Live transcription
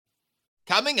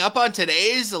Coming up on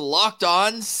today's Locked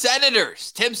On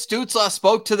Senators, Tim Stützle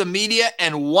spoke to the media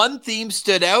and one theme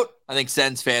stood out. I think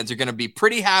Sens fans are going to be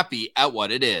pretty happy at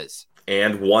what it is.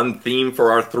 And one theme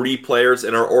for our three players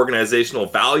in our organizational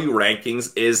value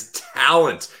rankings is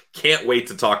talent. Can't wait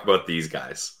to talk about these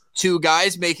guys. Two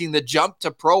guys making the jump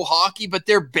to pro hockey, but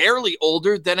they're barely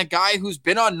older than a guy who's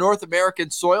been on North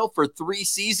American soil for 3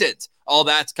 seasons. All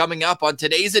that's coming up on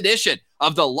today's edition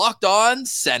of the Locked On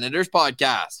Senators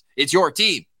podcast. It's your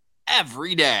team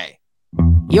every day.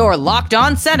 Your Locked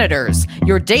On Senators,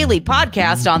 your daily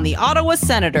podcast on the Ottawa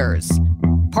Senators.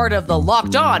 Part of the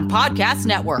Locked On Podcast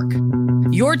Network.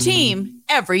 Your team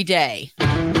every day.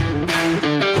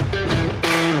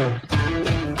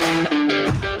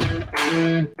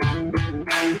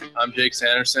 I'm Jake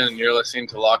Sanderson, and you're listening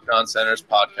to Locked On Senators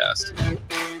podcast.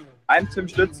 I'm Tim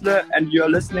Stützle, and you're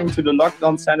listening to the Locked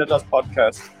On Senators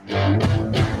podcast.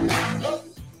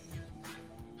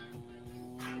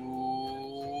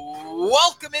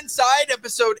 Welcome inside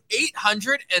episode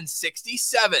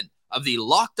 867 of the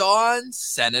Locked On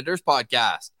Senators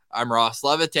podcast. I'm Ross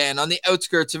Levitan on the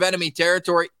outskirts of enemy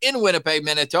territory in Winnipeg,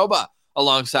 Manitoba.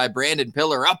 Alongside Brandon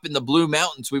Pillar up in the Blue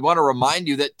Mountains, we want to remind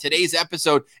you that today's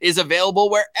episode is available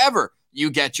wherever you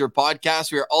get your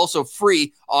podcast. We are also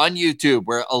free on YouTube,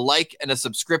 where a like and a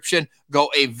subscription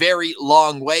go a very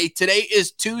long way. Today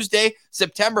is Tuesday,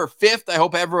 September 5th. I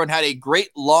hope everyone had a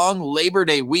great long Labor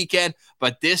Day weekend,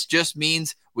 but this just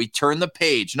means we turn the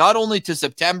page, not only to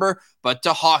September, but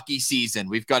to hockey season.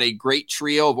 We've got a great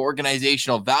trio of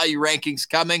organizational value rankings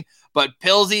coming, but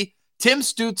Pilsy, Tim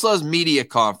Stützle's media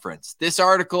conference. This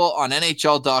article on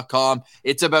NHL.com,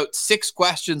 it's about 6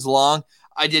 questions long.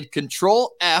 I did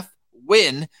Control F,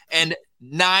 win, and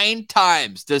 9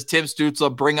 times does Tim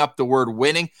Stützle bring up the word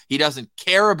winning. He doesn't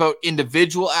care about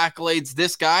individual accolades.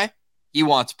 This guy, he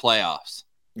wants playoffs.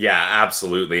 Yeah,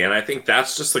 absolutely. And I think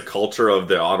that's just the culture of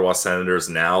the Ottawa Senators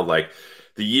now. Like,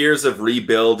 the years of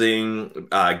rebuilding,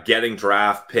 getting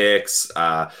draft picks,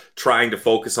 trying to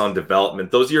focus on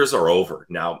development, those years are over.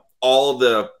 Now, all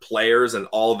the players and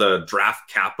all the draft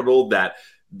capital that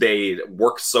they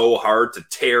work so hard to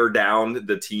tear down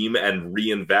the team and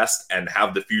reinvest and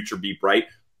have the future be bright,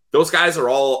 those guys are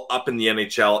all up in the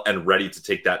NHL and ready to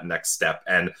take that next step.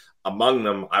 And among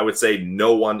them, I would say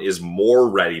no one is more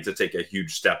ready to take a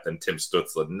huge step than Tim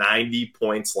Stützle. 90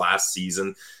 points last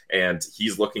season, and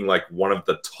he's looking like one of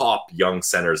the top young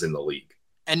centers in the league.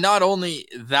 And not only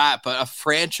that, but a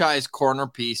franchise corner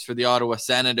piece for the Ottawa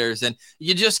Senators. And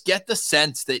you just get the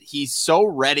sense that he's so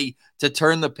ready to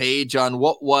turn the page on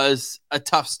what was a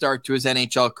tough start to his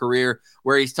NHL career,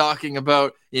 where he's talking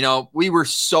about, we were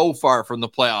so far from the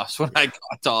playoffs when I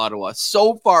got to Ottawa.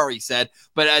 So far, he said.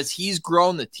 But as he's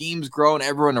grown, the team's grown,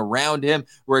 everyone around him,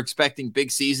 we're expecting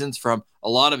big seasons from a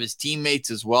lot of his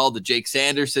teammates as well. The Jake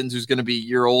Sandersons, who's going to be a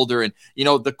year older. And,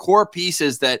 the core piece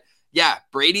is that, yeah,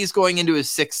 Brady's going into his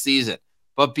 6th season.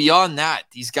 But beyond that,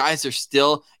 these guys are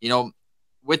still,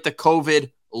 with the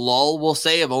COVID lull, we'll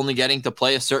say, of only getting to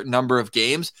play a certain number of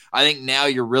games, I think now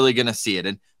you're really going to see it.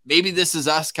 And maybe this is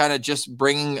us kind of just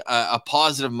bringing a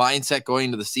positive mindset going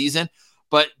into the season.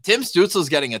 But Tim Stützle is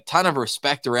getting a ton of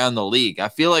respect around the league. I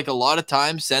feel like a lot of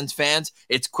times, Sens fans,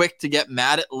 it's quick to get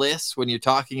mad at lists when you're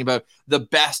talking about the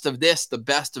best of this, the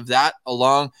best of that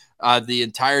along the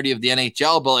entirety of the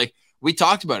NHL. But we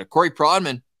talked about it. Corey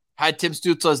Prodman had Tim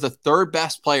Stützle as the 3rd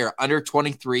best player under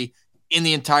 23 in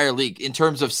the entire league in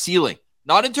terms of ceiling.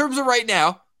 Not in terms of right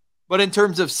now, but in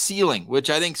terms of ceiling,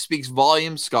 which I think speaks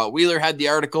volumes. Scott Wheeler had the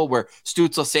article where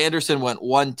Stützle Sanderson went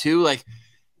 1-2.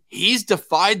 He's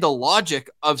defied the logic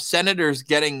of Senators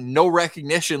getting no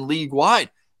recognition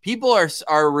league-wide. People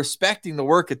are respecting the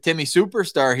work of Timmy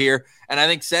Superstar here, and I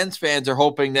think Sens fans are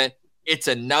hoping that it's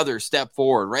another step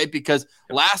forward, right? Because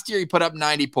last year he put up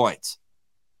 90 points.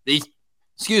 The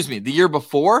year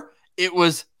before, it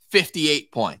was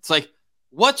 58 points.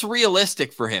 What's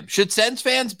realistic for him? Should Sens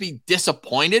fans be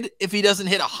disappointed if he doesn't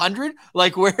hit 100?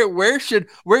 Where should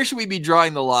we be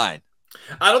drawing the line?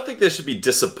 I don't think they should be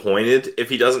disappointed if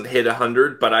he doesn't hit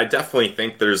 100, but I definitely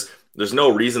think there's no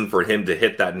reason for him to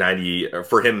hit that 90, or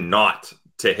for him not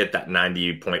to hit that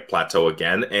 90-point plateau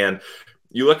again. And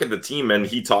you look at the team, and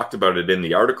he talked about it in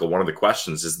the article. One of the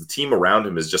questions is the team around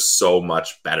him is just so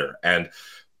much better. And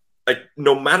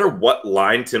no matter what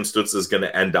line Tim Stützle is going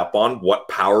to end up on, what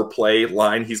power play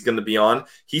line he's going to be on,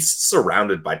 he's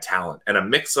surrounded by talent, and a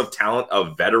mix of talent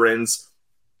of veterans,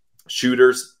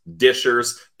 shooters,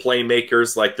 dishers,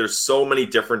 playmakers. There's so many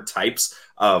different types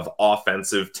of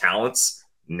offensive talents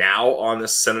now on the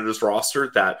Senators roster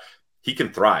that he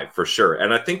can thrive for sure.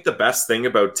 And I think the best thing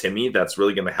about Timmy that's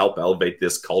really going to help elevate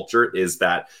this culture is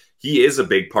that he is a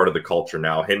big part of the culture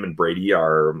now. Him and Brady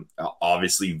are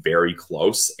obviously very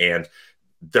close, and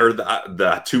they're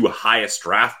the two highest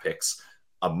draft picks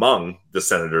among the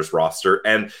Senators roster.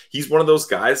 And he's one of those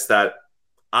guys that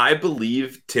I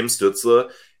believe Tim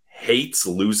Stützle hates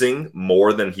losing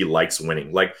more than he likes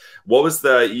winning. Like, what was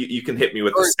you can hit me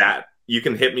with the stat. You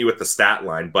can hit me with the stat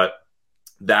line, but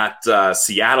that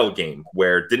Seattle game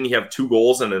where didn't he have 2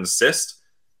 goals and an assist?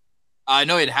 I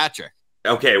know he had a hat trick.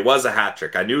 Okay, it was a hat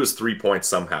trick. I knew it was 3 points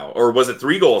somehow. Or was it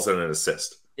 3 goals and an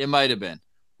assist? It might have been.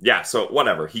 Yeah, so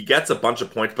whatever. He gets a bunch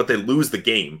of points, but they lose the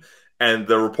game. And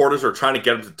the reporters are trying to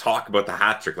get him to talk about the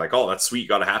hat trick. Like, oh, that's sweet, you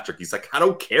got a hat trick. He's like, I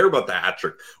don't care about the hat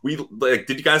trick. Did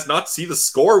you guys not see the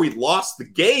score? We lost the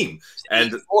game.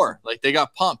 And like, they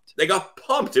got pumped. They got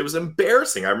pumped. It was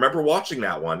embarrassing. I remember watching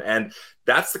that one. And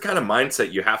that's the kind of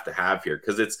mindset you have to have here,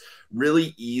 because it's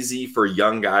really easy for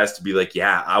young guys to be like,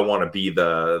 yeah, I want to be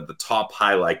the top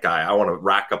highlight guy. I want to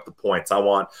rack up the points. I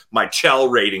want my Chell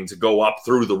rating to go up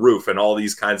through the roof, and all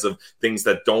these kinds of things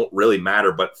that don't really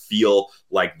matter but feel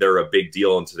like they're a big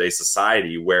deal in today's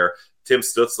society, where Tim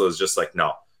Stützle is just like,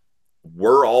 no,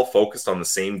 we're all focused on the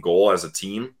same goal as a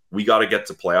team. We got to get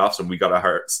to playoffs, and we got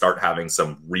to start having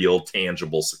some real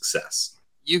tangible success.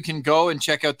 You can go and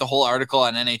check out the whole article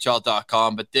on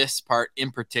NHL.com, but this part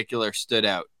in particular stood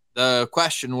out. The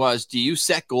question was, do you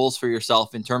set goals for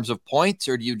yourself in terms of points,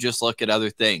 or do you just look at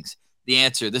other things? The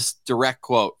answer, this direct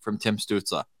quote from Tim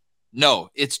Stützle: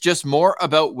 no, it's just more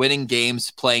about winning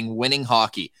games, playing winning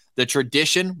hockey. The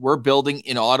tradition we're building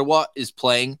in Ottawa is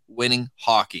playing winning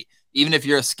hockey. Even if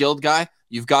you're a skilled guy,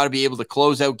 you've got to be able to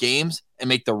close out games and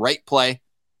make the right play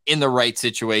in the right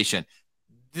situation.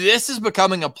 This is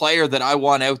becoming a player that I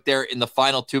want out there in the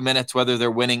final 2 minutes, whether they're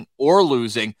winning or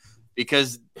losing,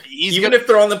 because if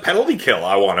they're on the penalty kill,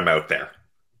 I want him out there.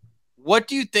 What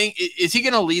do you think? Is he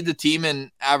going to lead the team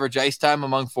in average ice time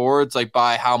among forwards? Like,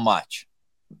 by how much?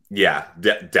 Yeah,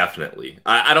 definitely.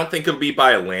 I don't think it'll be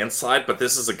by a landslide, but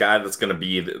this is a guy that's going to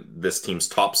be this team's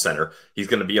top center. He's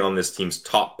going to be on this team's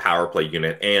top power play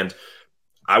unit, and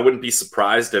I wouldn't be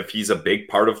surprised if he's a big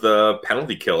part of the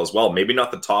penalty kill as well. Maybe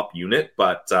not the top unit,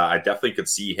 but I definitely could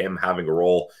see him having a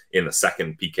role in the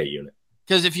second PK unit.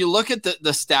 Because if you look at the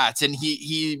stats, and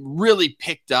he really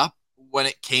picked up when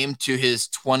it came to his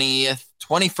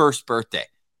 21st birthday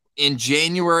in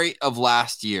January of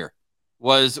last year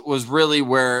was really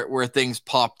where things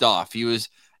popped off. He was,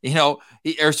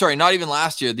 not even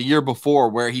last year, the year before,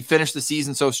 where he finished the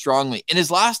season so strongly. In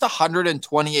his last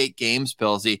 128 games,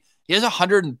 Pilsy, he has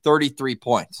 133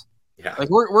 points. Yeah. Like,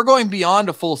 we're going beyond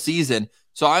a full season.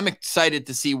 So I'm excited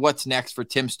to see what's next for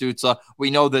Tim Stützle.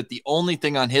 We know that the only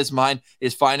thing on his mind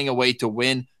is finding a way to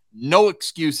win. No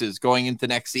excuses going into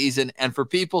next season. And for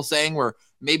people saying we're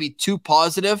maybe too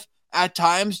positive at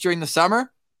times during the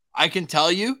summer, I can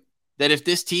tell you that if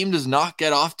this team does not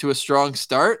get off to a strong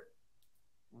start,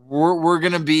 we're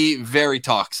going to be very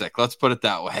toxic. Let's put it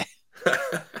that way.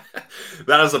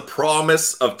 That is a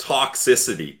promise of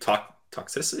toxicity.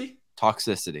 Toxicity?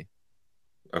 Toxicity.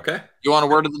 Okay. You want a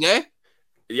word of the day?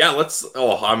 Yeah,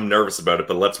 I'm nervous about it,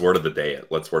 but let's word of the day it.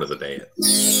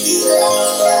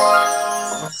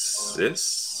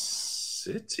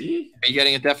 Toxicity? Are you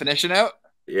getting a definition out?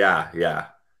 Yeah.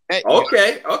 Hey,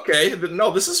 okay. No,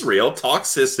 this is real.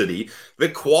 Toxicity, the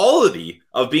quality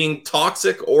of being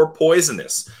toxic or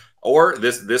poisonous. Or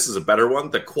this is a better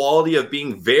one, the quality of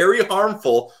being very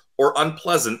harmful or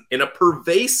unpleasant in a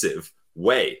pervasive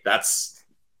way. That's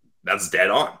dead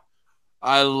on.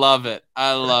 I love it.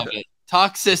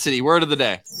 Toxicity, word of the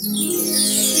day.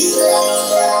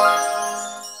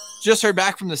 Just heard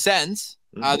back from the Sens.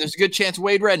 There's a good chance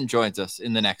Wade Redden joins us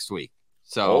in the next week.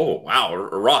 So, oh wow,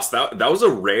 Ross, that was a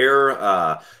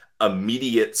rare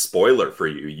immediate spoiler for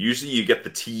you. Usually you get the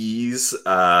tease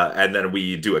and then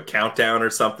we do a countdown or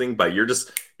something, but you're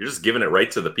just giving it right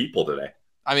to the people today.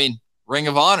 I mean, Ring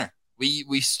of Honor.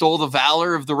 We stole the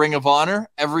valor of the Ring of Honor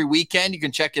every weekend. You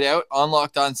can check it out on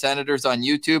Locked On Senators on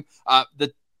YouTube.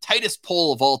 The tightest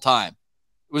poll of all time.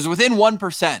 It was within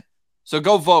 1%. So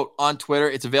go vote on Twitter.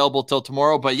 It's available till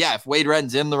tomorrow. But yeah, if Wade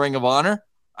Redden's in the Ring of Honor,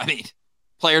 I mean,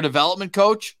 player development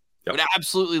coach, would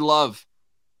absolutely love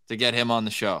to get him on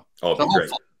the show. Oh, so great.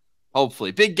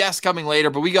 Hopefully. Big guest coming later,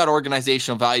 but we got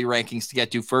organizational value rankings to get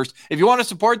to first. If you want to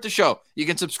support the show, you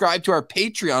can subscribe to our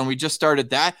Patreon. We just started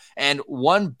that. And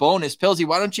one bonus, Pilsy,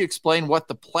 why don't you explain what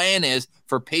the plan is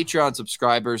for Patreon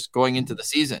subscribers going into the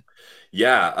season?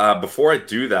 Yeah, before I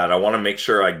do that, I want to make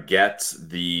sure I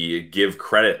give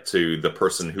credit to the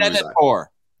person who's...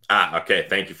 Okay,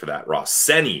 thank you for that, Ross.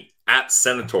 Senny at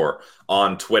Senator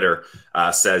on Twitter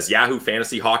says Yahoo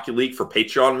Fantasy Hockey League for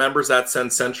Patreon members at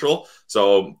Sens Central.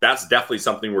 So that's definitely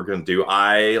something we're going to do.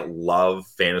 I love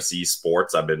fantasy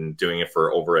sports. I've been doing it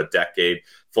for over a decade.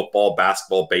 Football,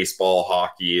 basketball, baseball,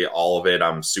 hockey, all of it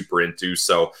I'm super into.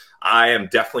 So I am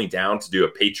definitely down to do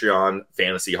a Patreon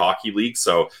Fantasy Hockey League.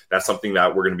 So that's something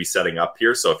that we're going to be setting up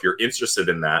here. So if you're interested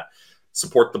in that,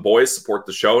 support the boys, support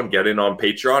the show, and get in on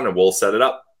Patreon, and we'll set it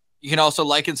up. You can also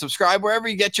like and subscribe wherever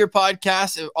you get your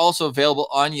podcasts. It's also available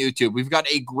on YouTube. We've got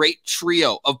a great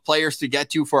trio of players to get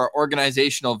to for our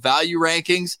organizational value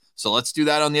rankings. So let's do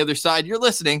that on the other side. You're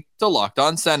listening to Locked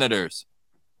On Senators.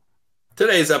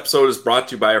 Today's episode is brought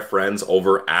to you by our friends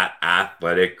over at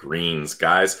Athletic Greens.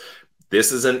 Guys,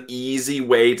 this is an easy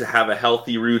way to have a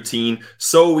healthy routine.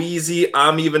 So easy,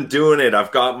 I'm even doing it.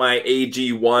 I've got my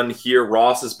AG1 here.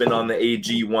 Ross has been on the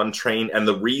AG1 train. And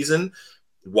the reason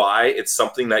why it's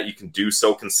something that you can do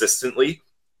so consistently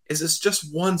is it's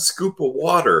just one scoop of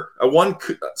water, one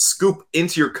scoop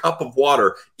into your cup of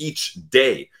water each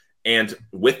day. And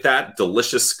with that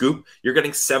delicious scoop, you're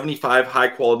getting 75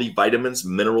 high-quality vitamins,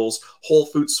 minerals, whole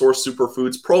food source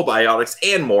superfoods, probiotics,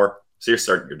 and more. So you're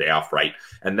starting your day off right.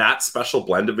 And that special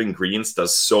blend of ingredients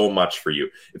does so much for you.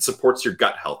 It supports your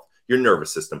gut health, your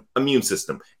nervous system, immune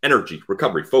system, energy,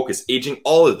 recovery, focus, aging,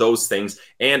 all of those things,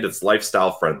 and it's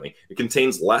lifestyle friendly. It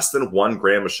contains less than 1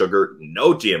 gram of sugar,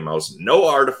 no GMOs, no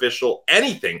artificial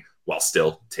anything, while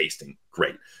still tasting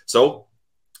great. So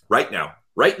right now,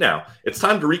 it's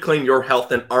time to reclaim your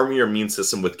health and arm your immune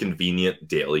system with convenient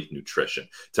daily nutrition.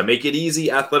 To make it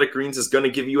easy, Athletic Greens is going to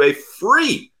give you a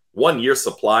free 1-year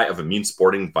supply of immune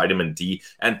supporting vitamin D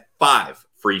and 5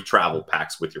 free travel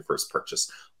packs with your first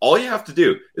purchase. All you have to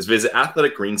do is visit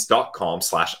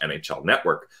athleticgreens.com/NHL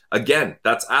Network. Again,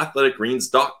 that's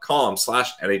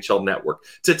athleticgreens.com/NHL Network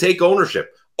to take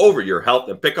ownership over your health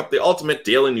and pick up the ultimate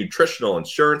daily nutritional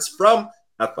insurance from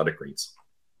Athletic Greens.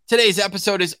 Today's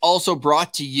episode is also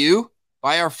brought to you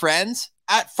by our friends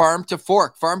at Farm to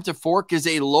Fork. Farm to Fork is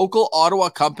a local Ottawa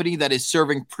company that is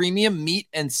serving premium meat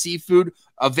and seafood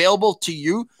available to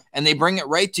you, and they bring it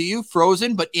right to you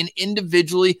frozen, but in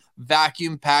individually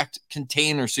vacuum-packed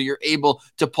containers, so you're able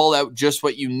to pull out just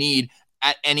what you need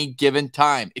at any given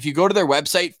time. If you go to their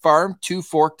website,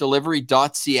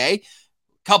 farm2forkdelivery.ca,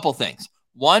 couple things.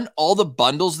 One, all the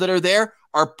bundles that are there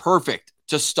are perfect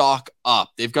to stock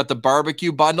up. They've got the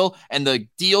barbecue bundle, and the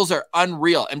deals are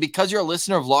unreal. And because you're a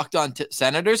listener of Locked On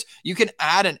Senators, you can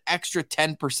add an extra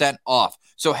 10% off.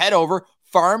 So head over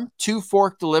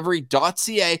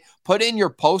farm2forkdelivery.ca, put in your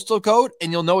postal code,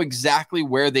 and you'll know exactly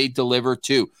where they deliver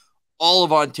to. All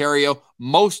of Ontario,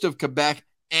 most of Quebec,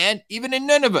 and even in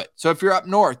Nunavut. So if you're up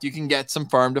north, you can get some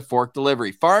Farm to Fork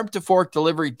delivery.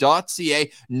 Farm2forkdelivery.ca,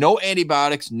 no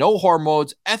antibiotics, no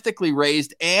hormones, ethically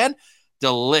raised, and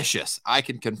delicious. I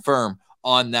can confirm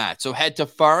on that. So head to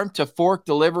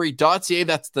farm2forkdelivery.ca.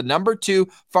 That's the number 2,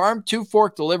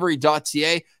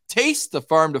 farm2forkdelivery.ca. Taste the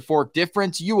Farm to Fork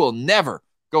difference. You will never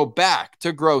go back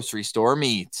to grocery store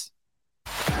meats.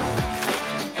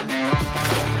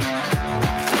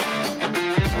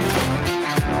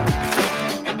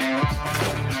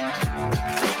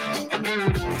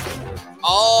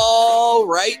 All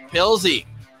right, Pilsy.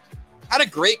 Had a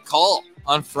great call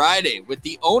on Friday with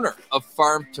the owner of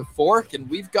Farm to Fork, and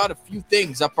we've got a few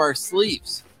things up our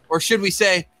sleeves. Or should we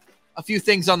say, a few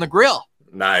things on the grill.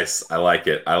 Nice. I like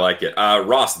it.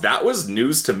 Ross, that was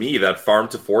news to me that Farm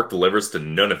to Fork delivers to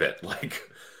Nunavut. Like,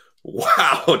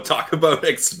 wow, talk about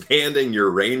expanding your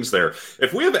range there.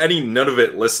 If we have any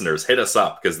Nunavut listeners, hit us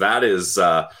up, because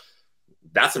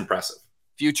that's impressive.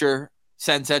 Future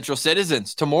Sens Central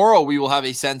citizens. Tomorrow we will have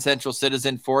a Sens Central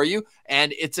citizen for you,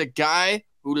 and it's a guy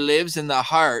who lives in the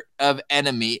heart of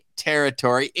enemy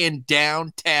territory in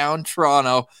downtown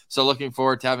Toronto. So looking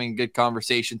forward to having a good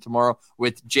conversation tomorrow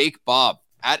with Jake Bob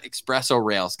at Espresso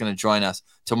Rail. Is going to join us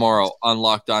tomorrow on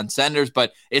Locked On Senators.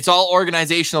 But it's all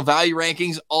organizational value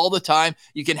rankings all the time.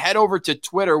 You can head over to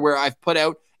Twitter, where I've put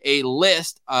out a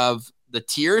list of the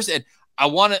tiers, and I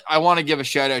want to give a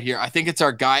shout out here. I think it's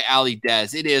our guy Ali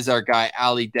Dez. It is our guy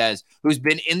Ali Dez, who's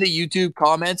been in the YouTube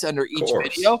comments under each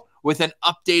video with an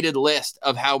updated list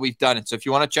of how we've done it. So if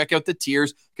you want to check out the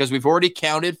tiers, because we've already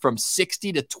counted from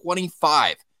 60 to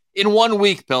 25 in 1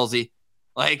 week, Pilsy.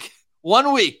 Like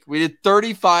 1 week, we did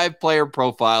 35 player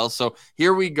profiles. So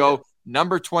here we go.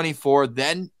 Number 24,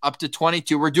 then up to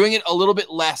 22. We're doing it a little bit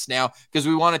less now because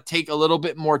we want to take a little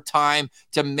bit more time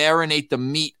to marinate the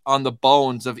meat on the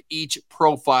bones of each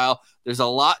profile. There's a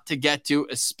lot to get to,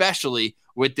 especially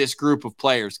with this group of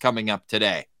players coming up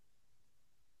today.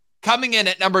 Coming in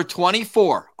at number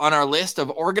 24 on our list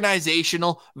of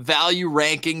organizational value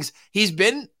rankings, he's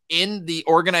been in the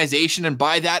organization. And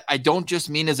by that, I don't just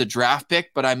mean as a draft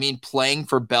pick, but I mean playing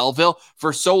for Belleville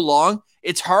for so long.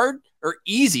 It's hard or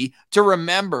easy to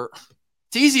remember.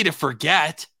 It's easy to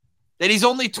forget that he's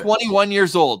only 21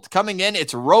 years old. Coming in,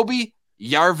 it's Roby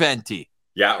Järventie.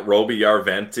 Yeah, Roby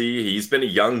Järventie. He's been a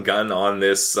young gun on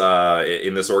this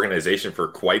in this organization for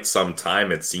quite some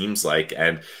time, it seems like.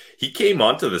 And he came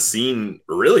onto the scene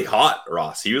really hot,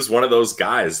 Ross. He was one of those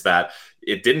guys that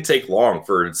it didn't take long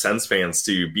for Sens fans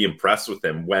to be impressed with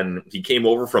him when he came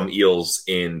over from Eels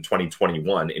in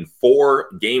 2021. In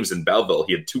 4 games in Belleville,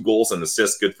 he had 2 goals and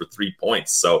assists, good for 3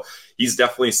 points. So he's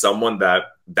definitely someone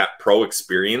that pro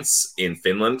experience in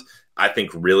Finland, I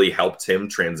think, really helped him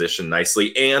transition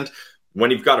nicely. And when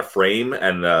you've got a frame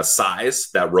and the size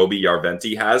that Roby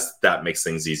Järventie has, that makes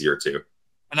things easier too.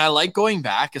 And I like going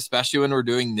back, especially when we're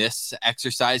doing this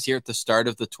exercise here at the start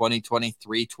of the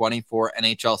 2023-24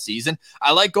 NHL season.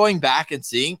 I like going back and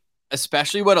seeing,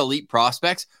 especially what elite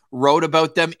prospects wrote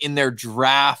about them in their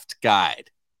draft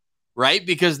guide, right?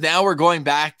 Because now we're going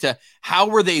back to how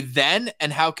were they then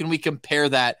and how can we compare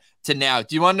that to now?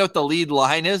 Do you want to know what the lead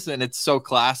line is? And it's so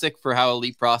classic for how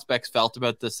elite prospects felt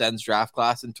about the Sens draft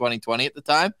class in 2020 at the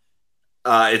time.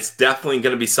 It's definitely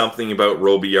going to be something about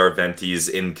Roby Järventie's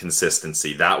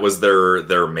inconsistency. That was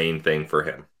their main thing for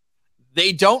him.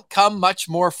 They don't come much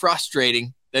more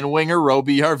frustrating than winger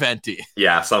Roby Järventie.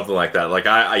 Yeah, something like that. Like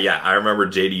I remember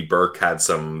JD Burke had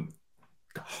some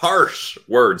harsh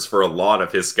words for a lot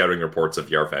of his scouting reports of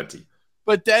Järventie.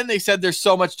 But then they said there's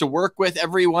so much to work with.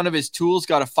 Every one of his tools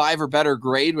got a 5 or better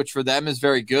grade, which for them is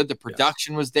very good. The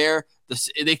production was there.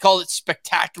 They call it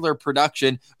spectacular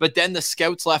production. But then the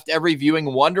scouts left every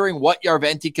viewing wondering what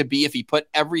Järventie could be if he put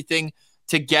everything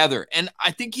together. And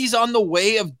I think he's on the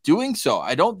way of doing so.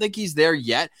 I don't think he's there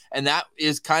yet. And that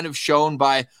is kind of shown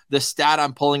by the stat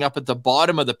I'm pulling up at the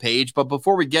bottom of the page. But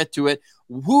before we get to it,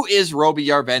 who is Roby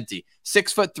Järventie?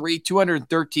 6'3",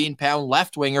 213-pound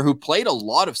left winger who played a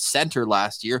lot of center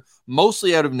last year,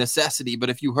 mostly out of necessity. But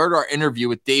if you heard our interview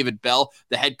with David Bell,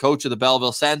 the head coach of the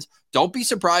Belleville Sens, don't be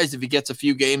surprised if he gets a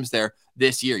few games there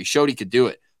this year. He showed he could do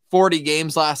it. 40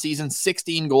 games last season,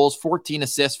 16 goals, 14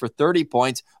 assists for 30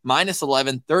 points, minus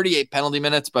 11, 38 penalty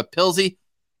minutes. But Pilsy,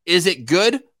 is it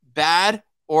good, bad,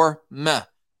 or meh?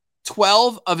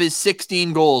 12 of his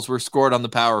 16 goals were scored on the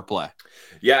power play.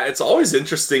 Yeah, it's always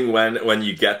interesting when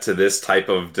you get to this type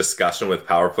of discussion with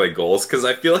power play goals, because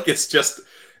I feel like it's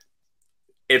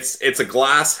a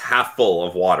glass half full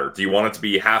of water. Do you want it to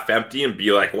be half empty and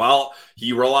be like, well,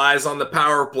 he relies on the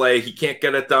power play, he can't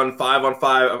get it done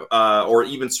 5-on-5 or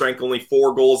even strength, only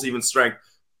 4 goals even strength?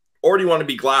 Or do you want to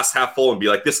be glass half full and be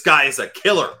like, this guy is a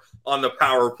killer on the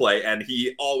power play and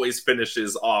he always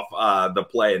finishes off the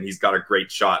play and he's got a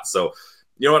great shot? So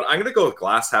you know what? I'm going to go with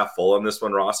glass half full on this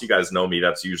one, Ross. You guys know me.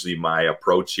 That's usually my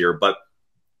approach here. But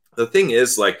the thing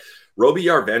is, like, Roby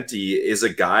Järventie is a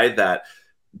guy that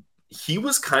he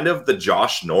was kind of the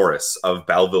Josh Norris of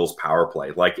Belleville's power play.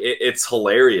 Like, it's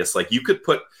hilarious. Like, you could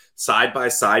put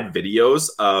side-by-side videos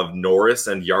of Norris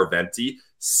and Järventie,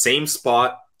 same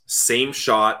spot, same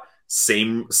shot,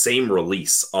 same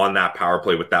release on that power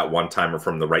play with that one-timer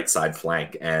from the right side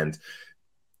flank. And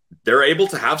they're able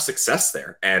to have success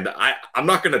there. And I'm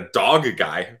not going to dog a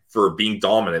guy for being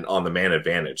dominant on the man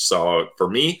advantage. So for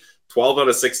me, 12 out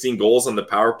of 16 goals on the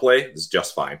power play is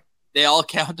just fine. They all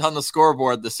count on the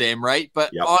scoreboard the same, right?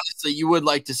 But honestly, you would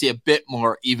like to see a bit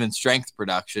more even strength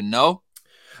production, no?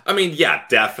 I mean, yeah,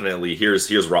 definitely. Here's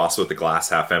Ross with the glass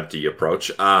half empty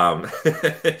approach.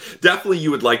 Definitely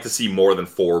you would like to see more than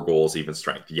 4 goals even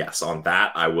strength. Yes, on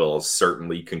that, I will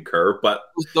certainly concur. But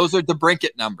those are the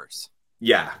Brinkett numbers.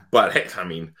 Yeah, but hey, I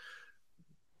mean,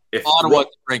 if Ottawa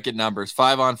Brinkett numbers,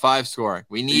 5-on-5 scoring,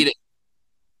 we need it.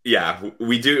 Yeah,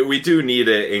 we do need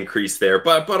an increase there,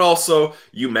 but also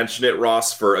you mentioned it,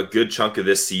 Ross. For a good chunk of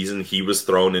this season, he was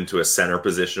thrown into a center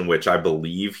position, which I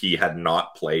believe he had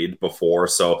not played before.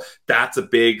 So that's a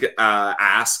big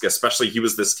ask, especially he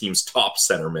was this team's top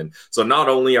centerman. So not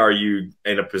only are you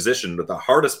in a position, the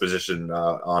hardest position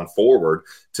on forward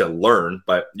to learn,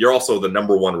 but you're also the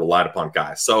number 1 relied upon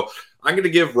guy. So I'm going to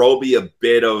give Roby a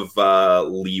bit of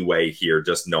leeway here,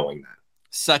 just knowing that.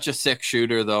 Such a sick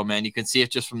shooter, though, man. You can see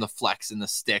it just from the flex in the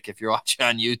stick if you're watching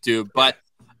on YouTube. But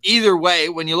either way,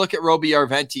 when you look at Roby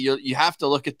Järventie, you have to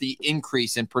look at the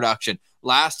increase in production.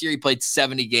 Last year, he played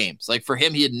 70 games. Like, for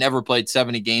him, he had never played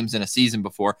 70 games in a season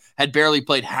before, had barely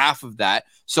played half of that.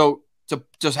 So to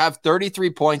just have 33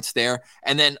 points there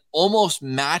and then almost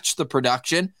match the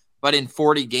production, but in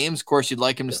 40 games, of course, you'd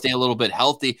like him to stay a little bit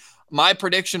healthy. My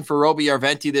prediction for Roby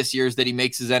Järventie this year is that he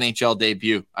makes his NHL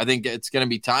debut. I think it's going to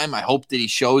be time. I hope that he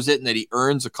shows it and that he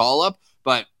earns a call-up,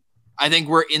 but I think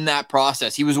we're in that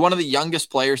process. He was one of the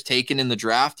youngest players taken in the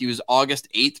draft. He was August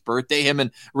 8th birthday. Him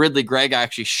and Ridley Gregg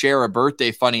actually share a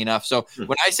birthday, funny enough. So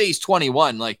when I say he's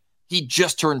 21, like he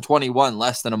just turned 21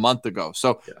 less than a month ago.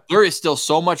 So there is still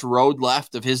so much road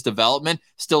left of his development,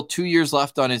 still 2 years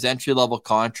left on his entry-level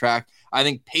contract. I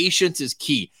think patience is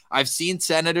key. I've seen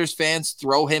Senators fans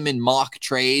throw him in mock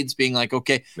trades, being like,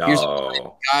 okay, here's a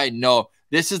guy. No,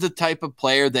 this is the type of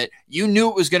player that you knew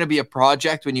it was going to be a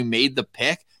project when you made the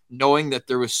pick, knowing that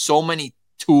there was so many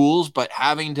tools, but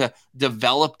having to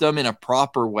develop them in a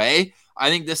proper way. I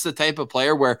think this is the type of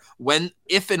player where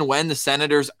if and when the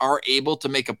Senators are able to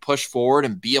make a push forward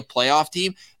and be a playoff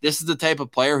team, this is the type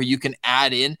of player who you can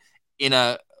add in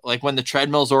like when the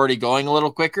treadmill's already going a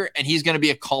little quicker, and he's going to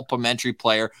be a complementary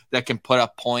player that can put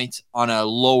up points on a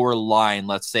lower line,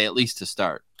 let's say, at least to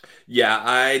start. Yeah,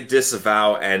 I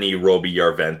disavow any Roby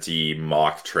Järventie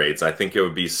mock trades. I think it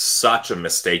would be such a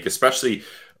mistake, especially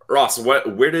Ross.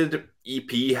 Where did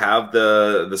EP have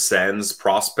the Sens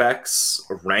prospects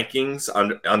rankings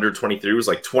under 23? It was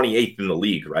like 28th in the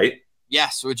league, right?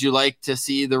 Yes. Would you like to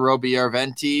see the Roby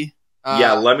Järventie?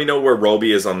 Yeah, let me know where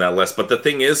Roby is on that list. But the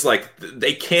thing is, like,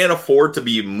 they can't afford to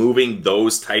be moving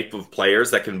those type of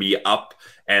players that can be up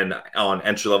and on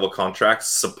entry-level contracts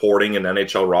supporting an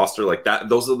NHL roster like that.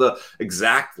 Those are the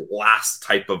exact last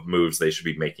type of moves they should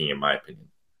be making, in my opinion.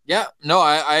 Yeah, no,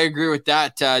 I agree with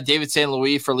that. David St.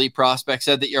 Louis for Elite Prospect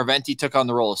said that Järventie took on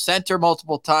the role of center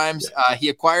multiple times. Yeah. He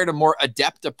acquired a more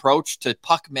adept approach to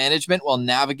puck management while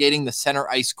navigating the center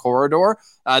ice corridor.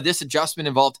 This adjustment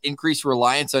involved increased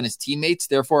reliance on his teammates,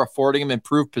 therefore affording him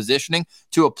improved positioning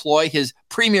to employ his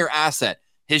premier asset,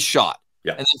 his shot.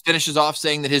 Yeah. And then finishes off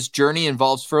saying that his journey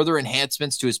involves further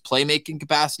enhancements to his playmaking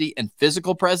capacity and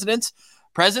physical presence.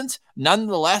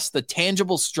 Nonetheless, the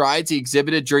tangible strides he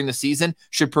exhibited during the season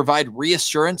should provide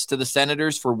reassurance to the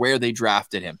Senators for where they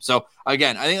drafted him. So,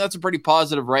 again, I think that's a pretty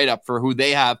positive write-up for who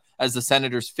they have as the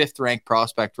Senators' 5th-ranked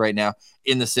prospect right now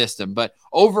in the system. But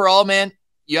overall, man,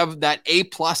 you have that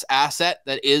A-plus asset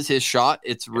that is his shot.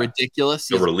 It's ridiculous.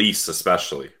 The release,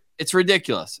 especially. It's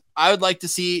ridiculous. I would like to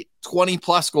see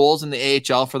 20-plus goals in the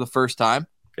AHL for the first time.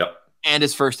 Yep. And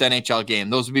his first NHL game.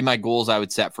 Those would be my goals I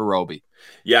would set for Roby.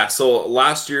 Yeah, so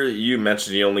last year you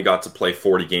mentioned he only got to play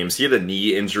 40 games. He had a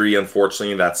knee injury,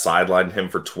 unfortunately, that sidelined him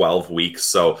for 12 weeks.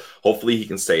 So hopefully he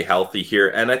can stay healthy here.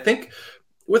 And I think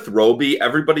with Roby,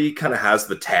 everybody kind of has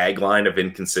the tagline of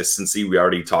inconsistency. We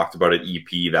already talked about it,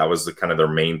 EP. That was kind of their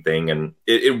main thing. And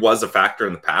it was a factor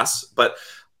in the past. But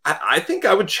I think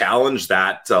I would challenge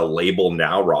that label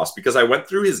now, Ross, because I went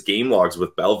through his game logs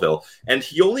with Belleville, and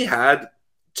he only had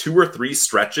 2 or 3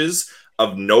 stretches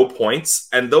of no points,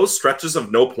 and those stretches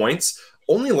of no points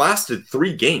only lasted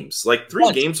 3 games. Like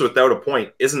 3 games without a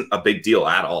point isn't a big deal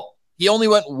at all. He only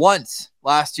went once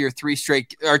last year,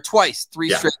 twice, 3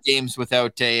 straight games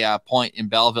without a point in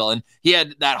Belleville. And he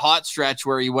had that hot stretch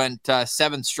where he went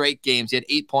 7 straight games. He had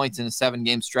 8 points in a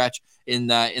 7-game stretch in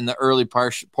the early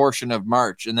portion of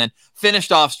March, and then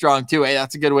finished off strong too. Hey,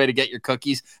 that's a good way to get your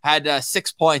cookies. Had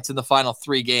 6 points in the final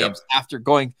 3 games after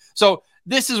going. So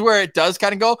this is where it does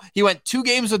kind of go. He went 2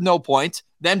 games with no points,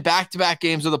 then back-to-back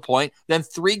games with a point, then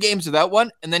 3 games without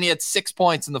one, and then he had 6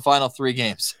 points in the final 3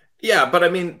 games. Yeah, but I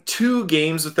mean, 2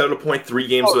 games without a point, 3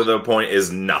 games without a point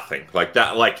is nothing. Like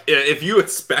that. Like if you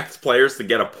expect players to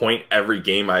get a point every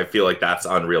game, I feel like that's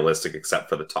unrealistic, except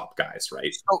for the top guys,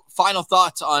 right? So, final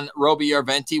thoughts on Roby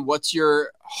Järventie. What's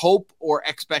your hope or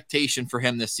expectation for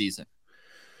him this season?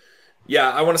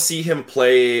 Yeah, I want to see him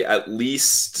play at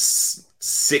least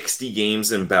 60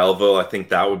 games in Belleville. I think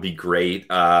that would be great.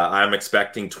 I'm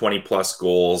expecting 20-plus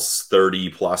goals,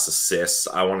 30-plus assists.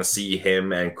 I want to see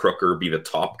him and Crooker be the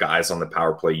top guys on the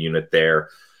power play unit there.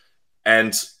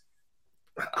 And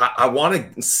I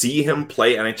want to see him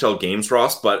play NHL games,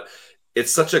 Ross, but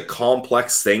it's such a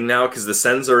complex thing now because the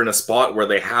Sens are in a spot where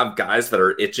they have guys that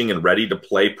are itching and ready to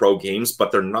play pro games,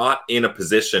 but they're not in a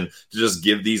position to just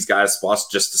give these guys spots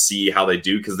just to see how they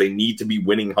do because they need to be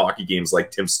winning hockey games like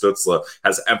Tim Stützle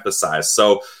has emphasized.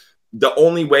 So the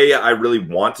only way I really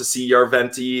want to see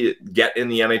Järventie get in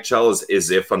the NHL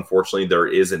is if, unfortunately, there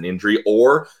is an injury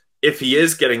or if he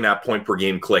is getting that point per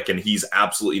game click and he's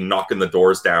absolutely knocking the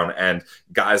doors down and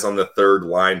guys on the third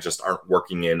line just aren't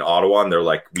working in Ottawa and they're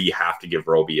like, we have to give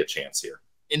Roby a chance here.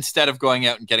 Instead of going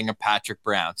out and getting a Patrick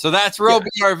Brown. So that's Roby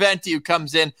Järventie, who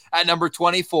comes in at number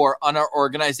 24 on our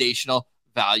organizational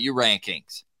value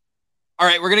rankings. All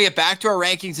right, we're going to get back to our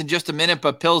rankings in just a minute,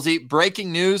 but Pilsy,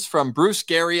 breaking news from Bruce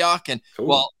Garriock and,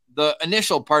 the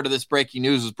initial part of this breaking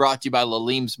news was brought to you by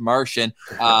Laleem's Martian,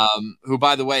 who,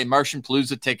 by the way, Martian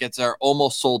Palooza tickets are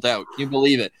almost sold out. Can you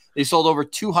believe it? They sold over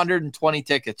 220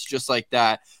 tickets just like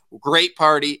that. Great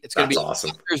party. It's going to be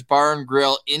awesome. Bar and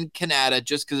Grill in Canada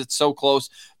just because it's so close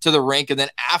to the rink. And then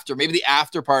maybe the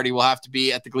after party will have to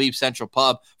be at the Glebe Central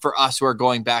Pub for us who are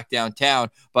going back downtown.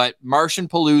 But Martian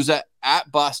Palooza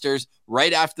at Buster's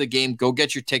right after the game. Go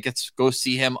get your tickets. Go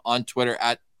see him on Twitter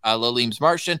at Laleem's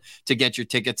Martian to get your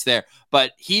tickets there.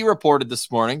 But he reported this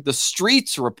morning, the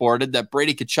streets reported that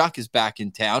Brady Tkachuk is back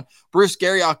in town. Bruce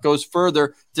Garriock goes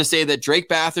further to say that Drake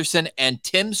Batherson and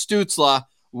Tim Stützle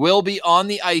will be on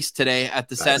the ice today at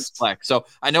the Sensplex. So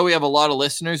I know we have a lot of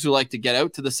listeners who like to get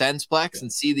out to the Sensplex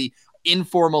and see the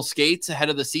informal skates ahead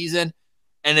of the season.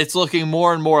 And it's looking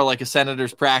more and more like a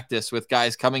Senators practice with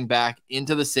guys coming back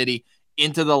into the city,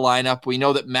 into the lineup. We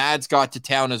know that Mads got to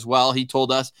town as well. He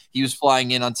told us he was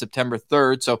flying in on September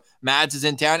 3rd. So Mads is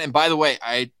in town. And by the way,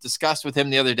 I discussed with him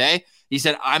the other day. He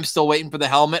said, I'm still waiting for the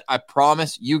helmet. I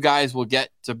promise you guys will get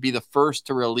to be the first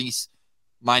to release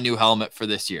my new helmet for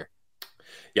this year.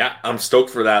 Yeah, I'm stoked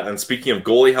for that. And speaking of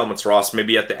goalie helmets, Ross,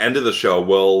 maybe at the end of the show,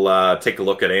 we'll take a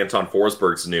look at Anton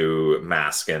Forsberg's new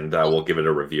mask and we'll give it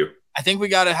a review. I think we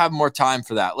got to have more time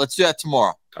for that. Let's do that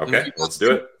tomorrow. Okay, let's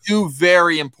do it. Two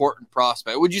very important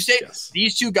prospects. Would you say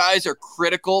These two guys are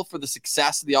critical for the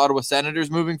success of the Ottawa Senators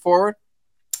moving forward?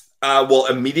 Well,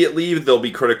 immediately they'll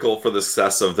be critical for the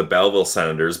success of the Belleville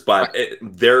Senators, but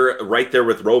they're right there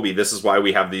with Roby. This is why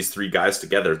we have these three guys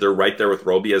together. They're right there with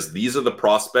Roby, as these are the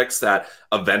prospects that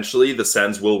eventually the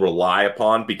Sens will rely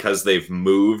upon because they've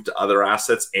moved other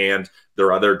assets and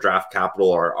their other draft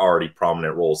capital are already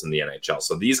prominent roles in the NHL.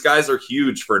 So these guys are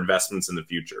huge for investments in the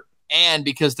future. And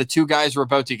because the two guys we're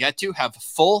about to get to have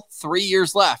full 3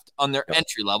 years left on their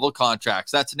entry-level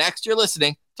contracts. That's next. You're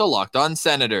listening to Locked On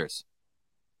Senators.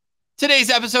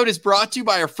 Today's episode is brought to you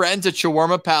by our friends at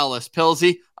Shawarma Palace.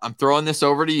 Pilsy, I'm throwing this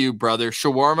over to you, brother.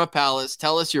 Shawarma Palace,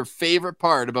 tell us your favorite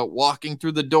part about walking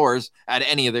through the doors at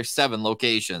any of their 7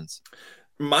 locations.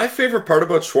 My favorite part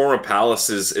about Shawarma Palace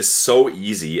is so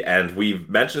easy, and we've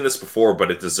mentioned this before,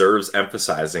 but it deserves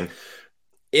emphasizing.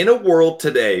 In a world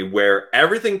today where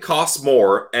everything costs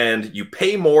more and you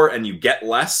pay more and you get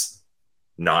less,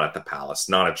 not at the Palace,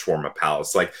 not at Shawarma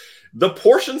Palace. Like, the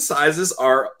portion sizes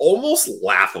are almost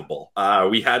laughable.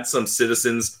 We had some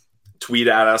citizens tweet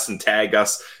at us and tag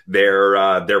us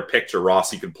their picture.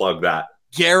 Ross, you can plug that.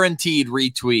 Guaranteed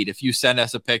retweet if you send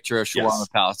us a picture of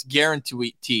Shawarma Palace.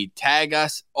 Guaranteed. Tag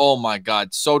us. Oh my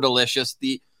God, so delicious.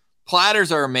 The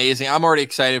platters are amazing. I'm already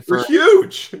excited for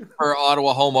huge for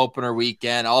Ottawa home opener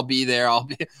weekend. I'll be there.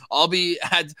 I'll be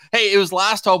hey, it was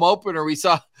last home opener. We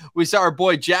saw our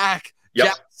boy Jack. Yep.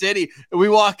 Jack City. We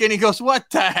walk in, he goes, what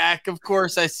the heck? Of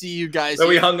course I see you guys. So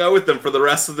we hung out with them for the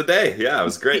rest of the day. Yeah, it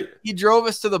was great. He drove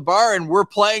us to the bar and we're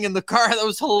playing in the car. That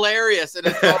was hilarious. And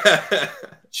it's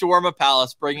Shawarma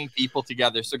Palace bringing people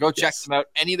together. So go check them out.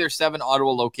 Any of their 7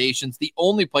 Ottawa locations. The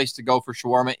only place to go for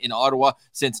shawarma in Ottawa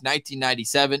since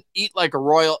 1997. Eat like a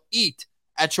royal. Eat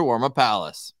at Shawarma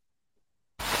Palace.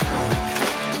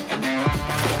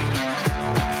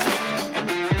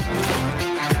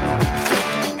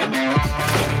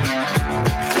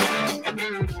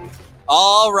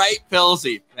 All right,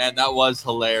 Pilsy. Man, that was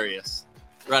hilarious.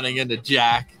 Running into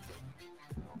Jack.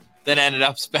 Then ended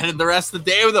up spending the rest of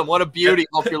the day with him. What a beauty.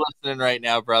 Hope you're listening right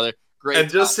now, brother. Great. And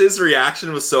just his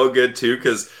reaction was so good, too,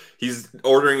 because he's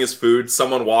ordering his food.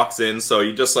 Someone walks in. So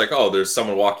you just like, oh, there's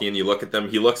someone walking in. You look at them.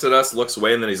 He looks at us, looks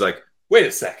away, and then he's like, wait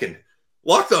a second.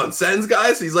 Locked On Sens,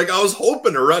 guys? He's like, I was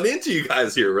hoping to run into you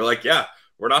guys here. We're like, yeah,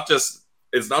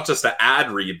 it's not just an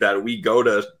ad read that we go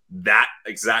to that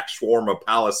exact Shawarma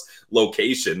Palace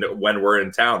location when we're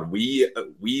in town. We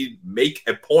make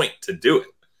a point to do it.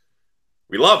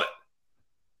 We love it.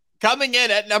 Coming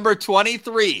in at number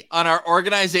 23 on our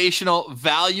organizational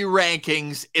value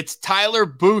rankings, it's Tyler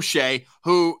Boucher,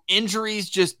 who injuries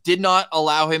just did not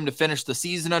allow him to finish the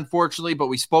season, unfortunately, but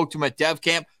we spoke to him at Dev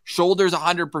Camp. Shoulders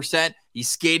 100%. He's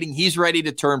skating. He's ready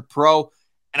to turn pro.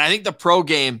 And I think the pro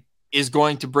game is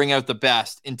going to bring out the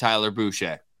best in Tyler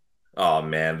Boucher. Oh,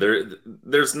 man,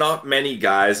 there's not many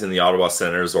guys in the Ottawa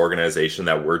Senators organization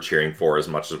that we're cheering for as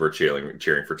much as we're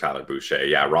cheering for Tyler Boucher.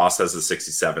 Yeah, Ross has the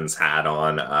 67s hat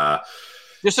on.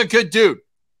 Just a good dude.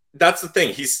 That's the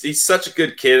thing. He's such a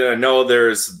good kid. And I know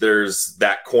there's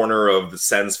that corner of the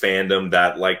Sens fandom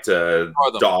that like to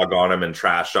dog on him and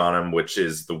trash on him, which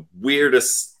is the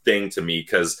weirdest thing to me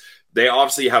because they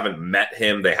obviously haven't met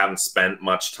him. They haven't spent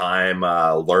much time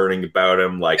learning about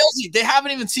him. Like they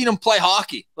haven't even seen him play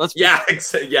hockey. Yeah,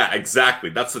 exactly.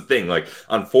 That's the thing. Like,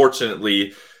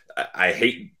 unfortunately, I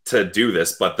hate to do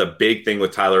this, but the big thing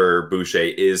with Tyler Boucher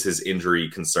is his injury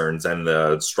concerns and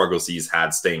the struggles he's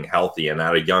had staying healthy. And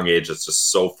at a young age, it's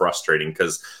just so frustrating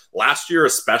because last year,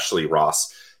 especially,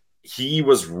 Ross, he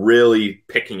was really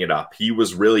picking it up. He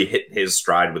was really hitting his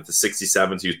stride with the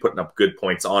 67s. He was putting up good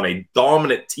points on a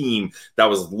dominant team that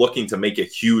was looking to make a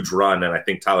huge run. And I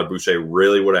think Tyler Boucher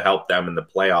really would have helped them in the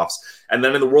playoffs. And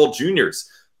then in the World Juniors,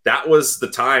 that was the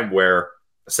time where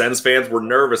Sens fans were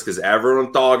nervous because everyone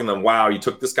was dogging them. Wow, you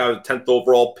took this guy with the 10th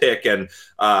overall pick, and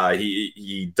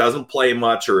he doesn't play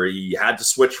much, or he had to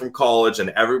switch from college, and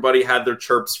everybody had their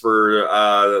chirps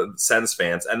for Sens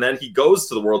fans. And then he goes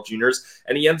to the World Juniors,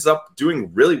 and he ends up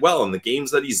doing really well in the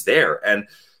games that he's there. And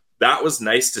that was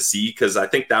nice to see because I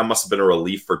think that must have been a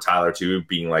relief for Tyler too,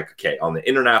 being like, okay, on the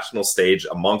international stage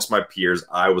amongst my peers,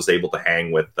 I was able to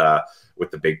hang with the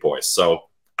big boys. So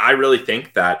I really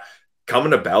think that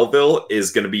coming to Belleville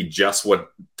is going to be just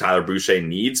what Tyler Boucher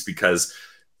needs, because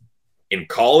in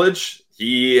college,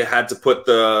 he had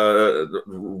to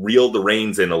reel the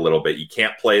reins in a little bit. You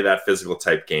can't play that physical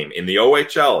type game. In the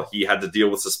OHL, he had to deal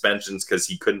with suspensions because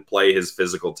he couldn't play his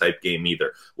physical type game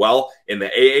either. Well, in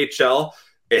the AHL,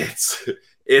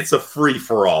 it's a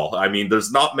free-for-all. I mean,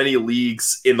 there's not many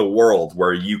leagues in the world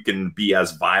where you can be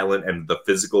as violent and the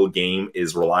physical game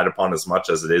is relied upon as much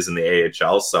as it is in the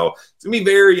AHL. So it's going to be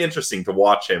very interesting to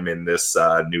watch him in this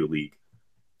new league.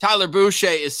 Tyler Boucher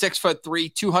is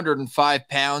 6'3", 205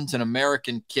 pounds, an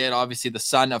American kid, obviously the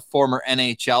son of former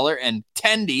NHLer, and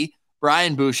Tendy,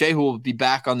 Brian Boucher, who will be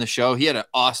back on the show. He had an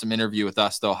awesome interview with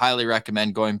us, though. Highly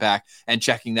recommend going back and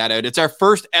checking that out. It's our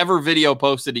first ever video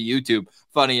posted to YouTube,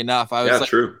 funny enough. I was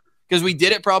true. Because we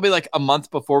did it probably like a month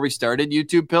before we started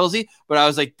YouTube, Pilsy. But I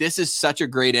was like, this is such a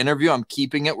great interview. I'm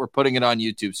keeping it. We're putting it on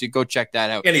YouTube. So you go check that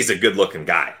out. And he's a good-looking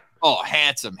guy. Oh,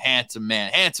 handsome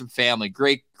man. Handsome family.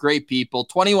 Great people.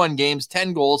 21 games,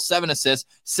 10 goals, 7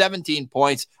 assists, 17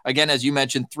 points. Again, as you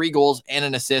mentioned, 3 goals and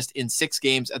an assist in 6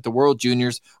 games at the World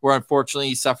Juniors, where unfortunately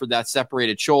he suffered that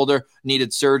separated shoulder,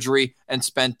 needed surgery, and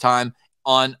spent time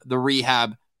on the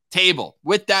rehab table.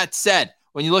 With that said,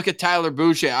 when you look at Tyler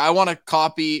Boucher, I want to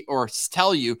copy or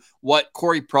tell you what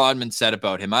Corey Prodman said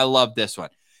about him. I love this one.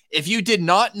 If you did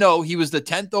not know he was the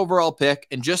 10th overall pick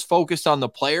and just focused on the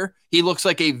player, he looks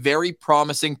like a very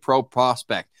promising pro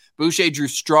prospect. Boucher drew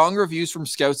strong reviews from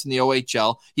scouts in the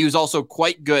OHL. He was also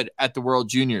quite good at the World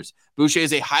Juniors. Boucher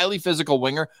is a highly physical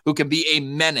winger who can be a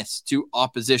menace to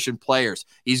opposition players.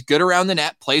 He's good around the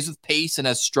net, plays with pace, and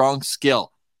has strong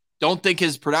skill. Don't think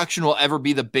his production will ever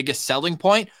be the biggest selling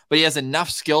point, but he has enough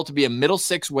skill to be a middle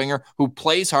six winger who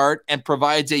plays hard and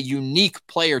provides a unique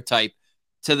player type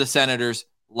to the Senators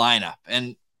lineup.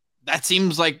 And that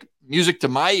seems like music to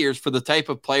my ears for the type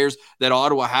of players that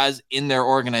Ottawa has in their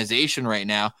organization right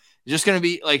now. It's just going to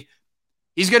be like,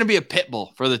 he's going to be a pit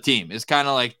bull for the team. It's kind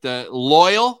of like the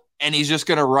loyal, and he's just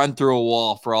going to run through a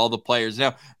wall for all the players.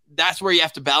 Now, that's where you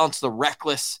have to balance the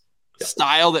reckless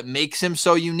style that makes him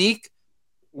so unique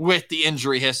with the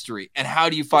injury history. And how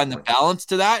do you find the balance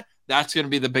to that? That's going to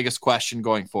be the biggest question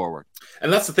going forward.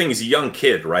 And that's the thing, he's a young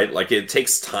kid, right? Like, it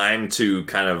takes time to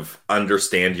kind of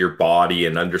understand your body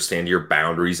and understand your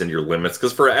boundaries and your limits.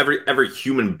 Because for every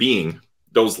human being,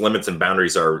 those limits and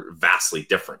boundaries are vastly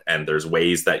different. And there's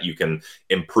ways that you can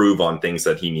improve on things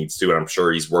that he needs to. And I'm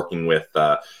sure he's working with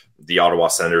the Ottawa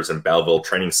Senators and Belleville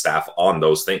training staff on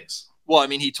those things. Well, I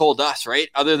mean, he told us, right?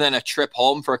 Other than a trip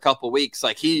home for a couple of weeks,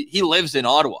 like he lives in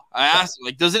Ottawa. I asked him,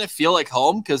 like, doesn't it feel like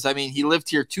home? Because, I mean, he lived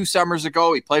here 2 summers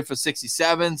ago. He played for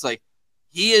 67s. Like,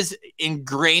 he is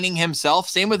ingraining himself.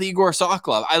 Same with Igor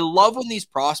Sokolov. I love when these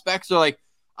prospects are like,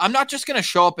 I'm not just going to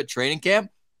show up at training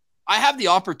camp. I have the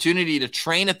opportunity to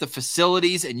train at the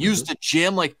facilities and use the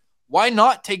gym. Like, why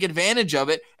not take advantage of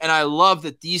it? And I love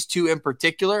that these two in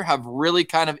particular have really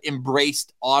kind of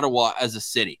embraced Ottawa as a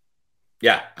city.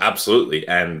 Yeah, absolutely.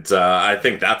 And I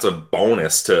think that's a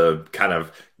bonus to kind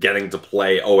of getting to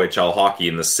play OHL hockey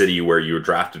in the city where you were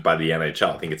drafted by the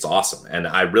NHL. I think it's awesome. And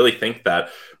I really think that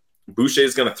Boucher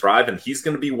is going to thrive, and he's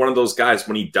going to be one of those guys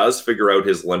when he does figure out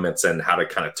his limits and how to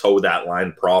kind of toe that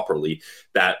line properly,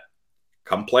 that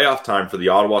come playoff time for the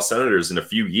Ottawa Senators in a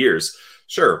few years,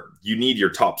 sure, you need your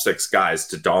top 6 guys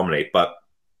to dominate. But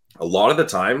a lot of the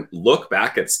time, look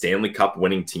back at Stanley Cup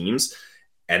winning teams,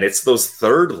 and it's those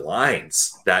third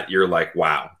lines that you're like,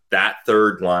 wow, that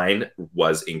third line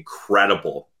was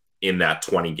incredible in that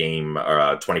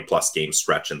 20-plus game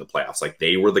stretch in the playoffs. Like,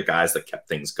 they were the guys that kept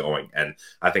things going. And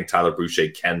I think Tyler Boucher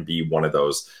can be one of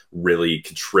those really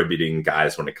contributing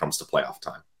guys when it comes to playoff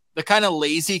time. The kind of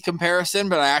lazy comparison,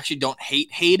 but I actually don't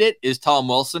hate it, is Tom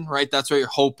Wilson, right? That's what you're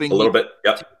hoping. A little bit,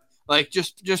 yep. like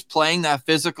just playing that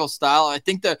physical style. I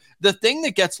think the thing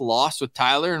that gets lost with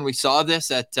Tyler, and we saw this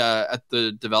at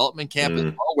the development camp as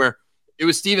well, where it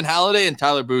was Stephen Halliday and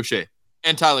Tyler Boucher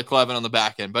and Tyler Clevin on the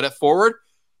back end. But at forward,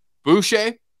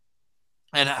 Boucher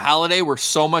and Halliday were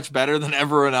so much better than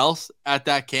everyone else at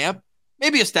that camp.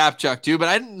 Maybe a Stapchuk too, but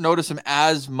I didn't notice him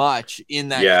as much in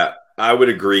that. Yeah, camp. I would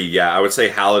agree. Yeah, I would say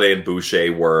Halliday and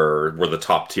Boucher were the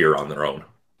top tier on their own.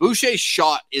 Boucher's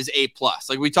shot is A+.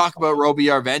 Like we talk about Roby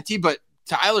Yarventi, but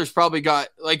Tyler's probably got,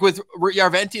 like with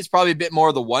Yarventi, it's probably a bit more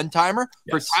of the one-timer.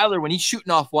 Yes. For Tyler, when he's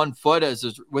shooting off 1 foot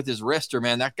with his wrister,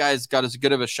 man, that guy's got as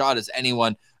good of a shot as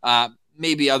anyone,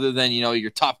 maybe other than,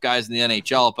 your top guys in the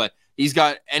NHL, but he's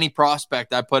got any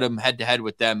prospect. I put him head-to-head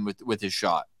with them with his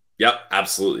shot. Yep,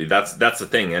 absolutely. That's the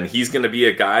thing, and he's going to be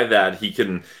a guy that he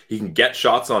can get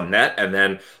shots on net, and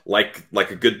then like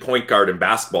a good point guard in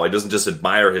basketball, he doesn't just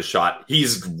admire his shot;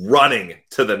 he's running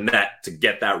to the net to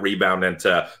get that rebound and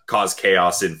to cause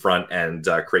chaos in front and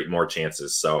create more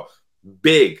chances. So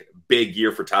big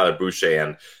year for Tyler Boucher,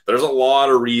 and there's a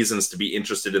lot of reasons to be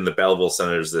interested in the Belleville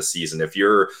Senators this season. If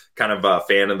you're kind of a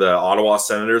fan of the Ottawa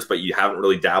Senators, but you haven't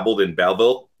really dabbled in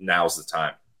Belleville, now's the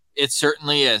time. It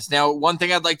certainly is. Now, one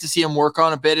thing I'd like to see him work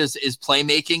on a bit is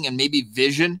playmaking and maybe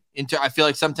vision. I feel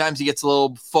like sometimes he gets a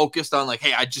little focused on like,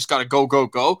 hey, I just got to go.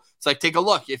 It's like, take a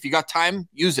look. If you got time,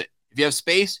 use it. If you have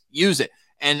space, use it.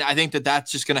 And I think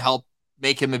that's just going to help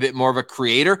make him a bit more of a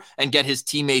creator and get his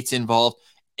teammates involved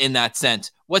in that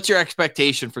sense. What's your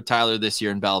expectation for Tyler this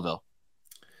year in Belleville?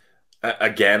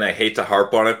 Again, I hate to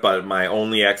harp on it, but my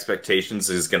only expectations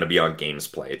is going to be on games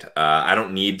played. I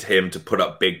don't need him to put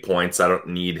up big points. I don't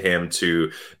need him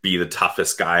to be the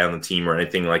toughest guy on the team or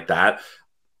anything like that.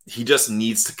 He just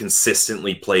needs to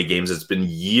consistently play games. It's been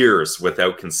years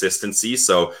without consistency,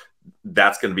 so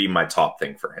that's going to be my top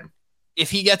thing for him. If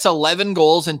he gets 11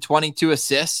 goals and 22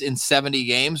 assists in 70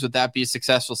 games, would that be a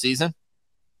successful season?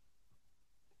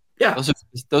 Yeah.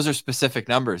 Those are specific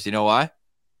numbers. You know why?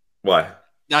 Why?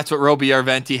 That's what Roby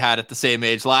Yarventi had at the same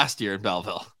age last year in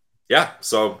Belleville. Yeah,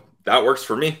 so that works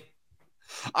for me.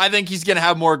 I think he's going to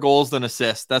have more goals than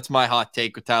assists. That's my hot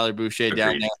take with Tyler Boucher. Agreed.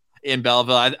 Down there in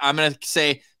Belleville. I'm going to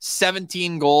say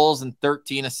 17 goals and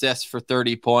 13 assists for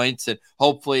 30 points, and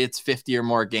hopefully it's 50 or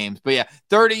more games. But yeah,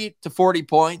 30 to 40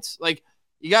 points. Like,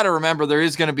 you got to remember there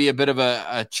is going to be a bit of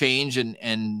a change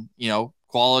and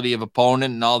quality of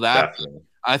opponent and all that. Definitely.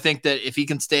 I think that if he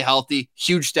can stay healthy,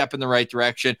 huge step in the right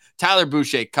direction. Tyler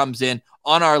Boucher comes in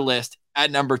on our list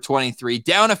at number 23,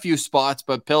 down a few spots,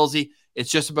 but Pilsy, it's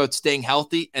just about staying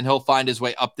healthy, and he'll find his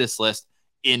way up this list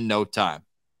in no time.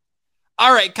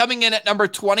 All right, coming in at number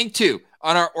 22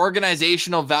 on our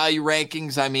organizational value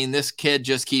rankings. I mean, this kid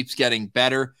just keeps getting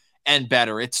better and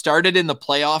better. It started in the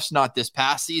playoffs, not this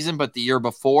past season, but the year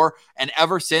before, and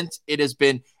ever since, it has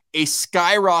been a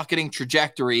skyrocketing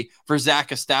trajectory for Zach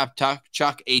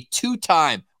Ostapchuk, a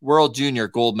 2-time World Junior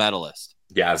gold medalist.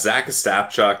 Yeah, Zach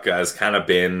Ostapchuk has kind of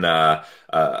been a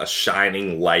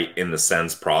shining light in the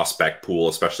Sens prospect pool,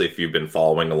 especially if you've been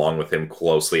following along with him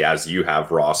closely, as you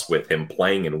have, Ross, with him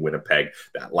playing in Winnipeg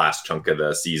that last chunk of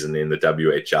the season in the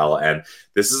WHL. And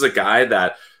this is a guy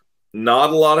that not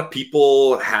a lot of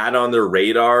people had on their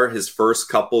radar his first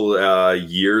couple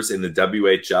years in the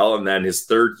WHL, and then his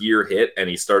third year hit and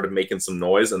he started making some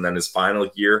noise, and then his final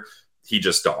year he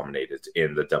just dominated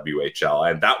in the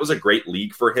WHL. And that was a great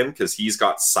league for him because he's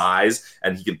got size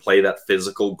and he can play that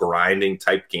physical grinding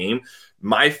type game.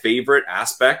 My favorite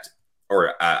aspect,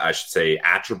 or I should say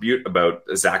attribute, about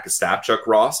Zach Ostapchuk,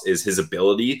 Ross, is his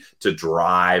ability to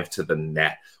drive to the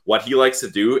net. What he likes to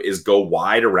do is go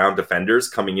wide around defenders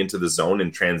coming into the zone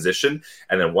in transition.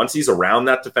 And then once he's around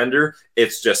that defender,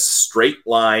 it's just straight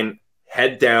line,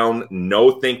 head down,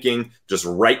 no thinking, just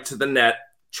right to the net,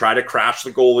 try to crash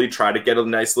the goalie, try to get a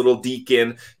nice little deke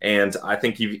in. And I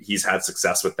think he's had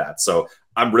success with that. So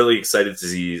I'm really excited to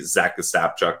see Zach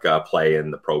Ostapchuk play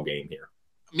in the pro game here.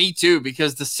 Me too,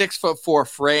 because the 6'4"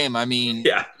 frame, I mean,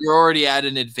 yeah, you're already at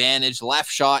an advantage.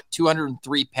 Left shot,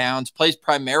 203 pounds, plays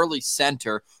primarily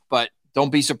center, but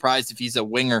don't be surprised if he's a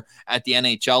winger at the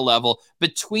NHL level.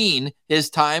 Between his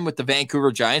time with the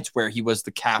Vancouver Giants, where he was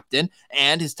the captain,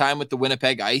 and his time with the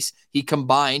Winnipeg Ice, he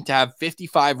combined to have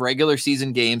 55 regular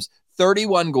season games,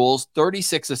 31 goals,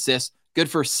 36 assists, good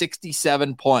for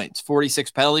 67 points,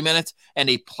 46 penalty minutes, and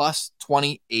a plus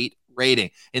 28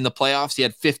 rating. In the playoffs, he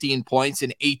had 15 points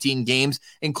in 18 games,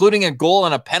 including a goal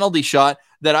and a penalty shot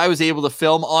that I was able to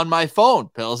film on my phone,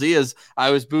 Pilsy, as I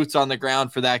was boots on the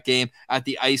ground for that game at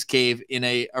the Ice Cave in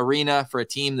a arena for a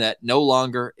team that no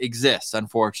longer exists,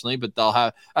 unfortunately, but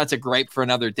that's a gripe for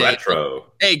another day. Retro.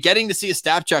 Hey, getting to see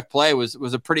Ostapchuk play was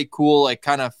a pretty cool, like,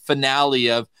 kind of finale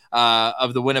of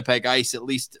of the Winnipeg Ice, at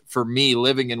least for me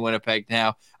living in Winnipeg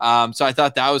now. So I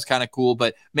thought that was kind of cool.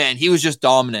 But, man, he was just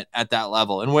dominant at that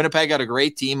level. And Winnipeg had a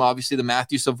great team, obviously the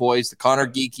Matthew Savoys, the Connor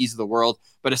Geekies of the world.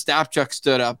 But Ostapchuk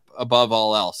stood up above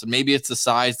all else. And maybe it's the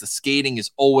size. The skating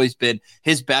has always been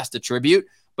his best attribute.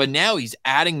 But now he's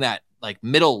adding that like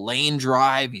middle lane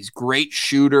drive. He's great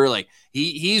shooter. Like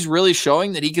he's really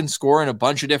showing that he can score in a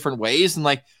bunch of different ways. And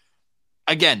like,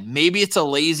 again, maybe it's a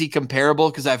lazy comparable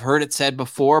because I've heard it said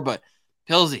before, but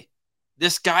Pilsy,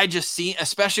 this guy just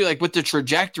especially like with the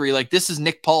trajectory, like this is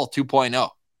Nick Paul 2.0.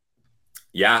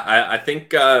 Yeah, I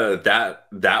think that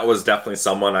was definitely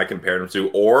someone I compared him to.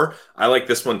 Or I like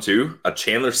this one too, a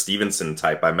Chandler Stevenson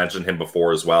type. I mentioned him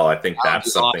before as well. I think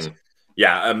that's something. Awesome.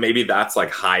 Yeah, maybe that's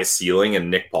like high ceiling, and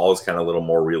Nick Paul is kind of a little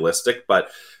more realistic. But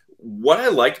what I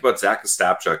liked about Zach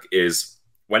Ostapchuk is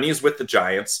when he's with the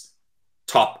Giants,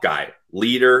 top guy,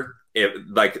 leader.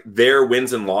 Like their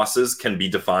wins and losses can be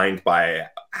defined by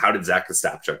how did Zach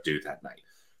Ostapchuk do that night.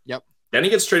 Yep. Then he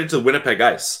gets traded to the Winnipeg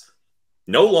Ice.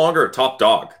 No longer a top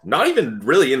dog. Not even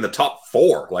really in the top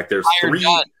 4. Like there's hired 3.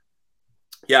 Gun.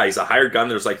 Yeah, he's a hired gun.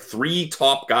 There's like 3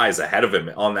 top guys ahead of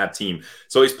him on that team.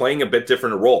 So he's playing a bit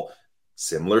different role.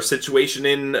 Similar situation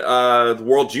in the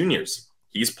World Juniors.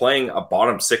 He's playing a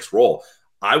bottom 6 role.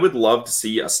 I would love to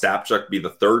see Ostapchuk be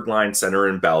the third line center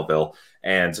in Belleville,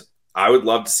 and I would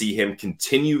love to see him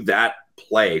continue that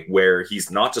play where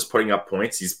he's not just putting up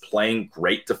points, he's playing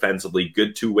great defensively,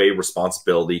 good two-way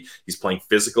responsibility. He's playing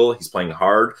physical, he's playing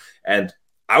hard, and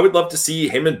I would love to see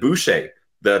him and Boucher,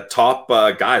 the top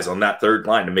guys on that third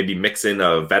line, and maybe mix in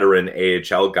a veteran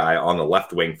AHL guy on the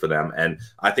left wing for them. And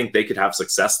I think they could have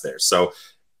success there. So,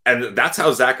 and that's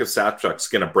how Zach Ostapchuk's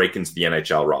going to break into the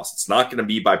NHL, Ross. It's not going to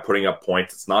be by putting up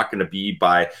points. It's not going to be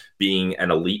by being an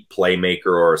elite playmaker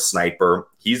or a sniper.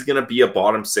 He's going to be a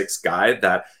bottom 6 guy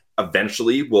that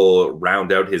eventually will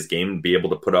round out his game and be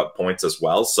able to put up points as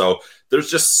well. So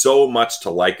there's just so much to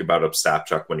like about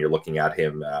Ostapchuk when you're looking at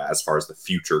him as far as the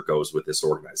future goes with this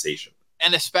organization.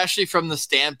 And especially from the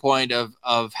standpoint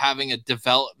of having a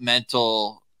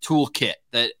developmental toolkit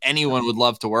that anyone would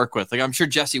love to work with. Like I'm sure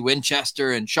Jesse Winchester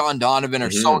and Sean Donovan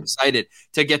are so excited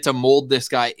to get to mold this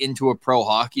guy into a pro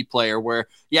hockey player where,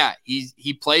 yeah,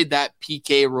 he played that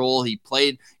PK role. He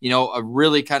played, a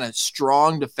really kind of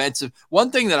strong defensive.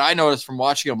 One thing that I noticed from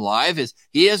watching him live is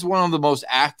he is one of the most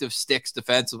active sticks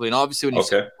defensively. And obviously when you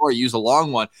say before, you use a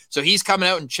long one. So he's coming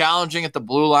out and challenging at the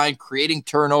blue line, creating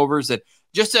turnovers, and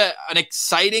just an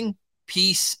exciting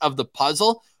piece of the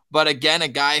puzzle. But again, a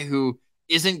guy who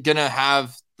isn't going to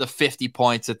have the 50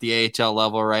 points at the AHL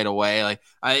level right away. Like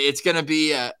it's going to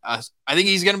be I think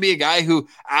he's going to be a guy who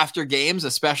after games,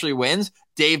 especially wins,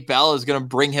 Dave Bell is going to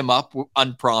bring him up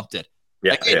unprompted.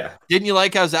 Yeah, like, didn't you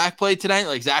like how Zach played tonight?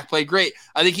 Like Zach played great.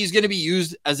 I think he's going to be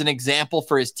used as an example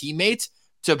for his teammates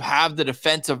to have the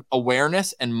defensive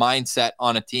awareness and mindset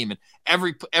on a team. And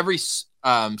every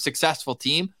successful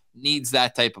team needs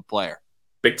that type of player.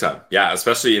 Big time. Yeah,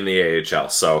 especially in the AHL.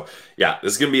 So, yeah,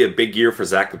 this is going to be a big year for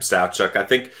Zach Ostapchuk. I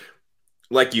think,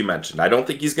 like you mentioned, I don't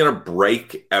think he's going to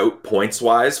break out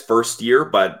points-wise first year,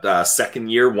 but second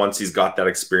year, once he's got that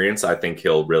experience, I think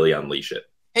he'll really unleash it.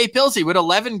 Hey, Pilsy, would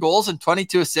 11 goals and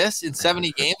 22 assists in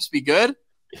 70 games be good?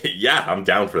 Yeah, I'm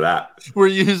down for that. We're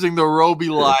using the Roby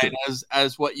line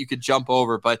as what you could jump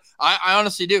over, but I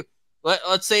honestly do.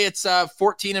 Let's say it's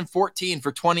 14 and 14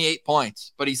 for 28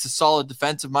 points, but he's a solid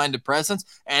defensive-minded presence.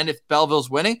 And if Belleville's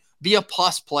winning, be a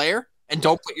plus player and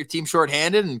don't put your team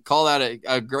shorthanded and call that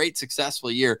a great successful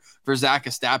year for Zach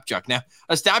Ostapchuk. Now,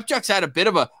 Ostapchuk's had a bit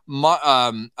of a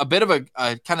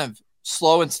kind of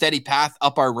slow and steady path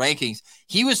up our rankings.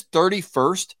 He was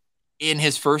 31st in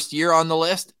his first year on the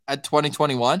list at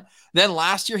 2021. Then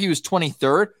last year he was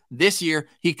 23rd. This year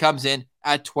he comes in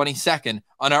at 22nd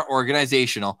on our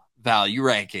organizational value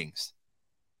rankings.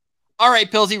 All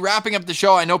right, Pilsy, wrapping up the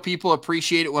show. I know people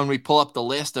appreciate it when we pull up the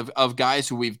list of guys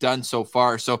who we've done so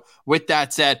far. So with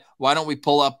that said, why don't we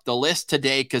pull up the list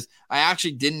today? Because I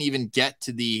actually didn't even get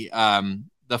to the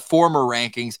former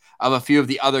rankings of a few of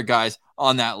the other guys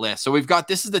on that list. So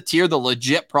this is the tier, the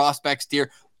legit prospects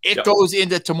tier. It goes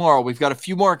into tomorrow. We've got a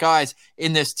few more guys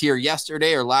in this tier.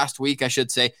 Yesterday or last week, I should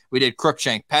say, we did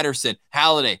Cruikshank, Pettersson,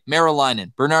 Halliday,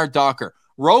 Merrilainen, Bernard Docker.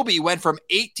 Roby went from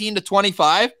 18 to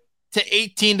 25 to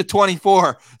 18 to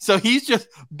 24. So he's just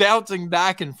bouncing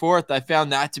back and forth. I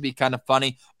found that to be kind of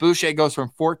funny. Boucher goes from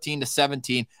 14 to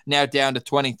 17, now down to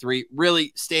 23.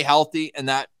 Really stay healthy, and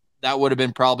that would have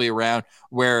been probably around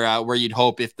where you'd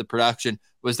hope if the production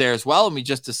was there as well. And we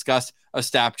just discussed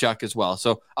Ostapchuk as well.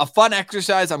 So a fun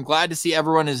exercise. I'm glad to see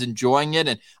everyone is enjoying it.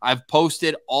 And I've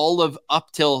posted all of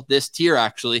up till this tier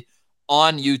actually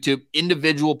on YouTube,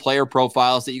 individual player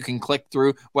profiles that you can click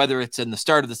through, whether it's in the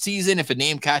start of the season, if a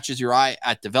name catches your eye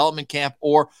at development camp,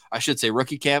 or I should say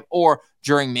rookie camp, or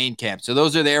during main camp. So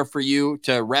those are there for you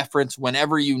to reference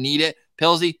whenever you need it.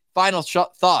 Pilsy, final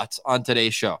thoughts on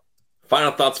today's show.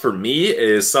 Final thoughts for me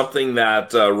is something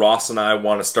that Ross and I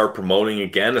want to start promoting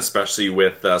again, especially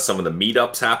with some of the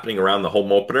meetups happening around the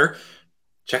home opener.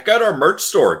 Check out our merch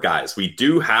store, guys. We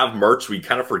do have merch. We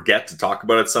kind of forget to talk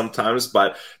about it sometimes,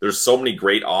 but there's so many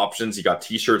great options. You got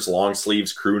t-shirts, long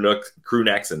sleeves, crew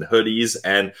necks, and hoodies,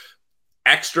 and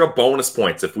extra bonus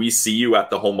points. If we see you at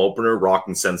the home opener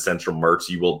rocking Sens Central merch,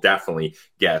 you will definitely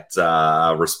get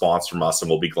a response from us, and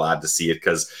we'll be glad to see it,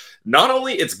 because not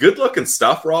only it's good looking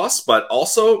stuff, Ross, but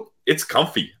also it's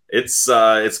comfy.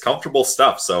 It's comfortable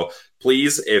stuff. So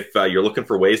please, if you're looking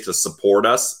for ways to support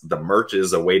us, the merch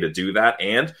is a way to do that.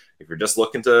 And if you're just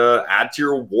looking to add to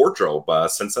your wardrobe,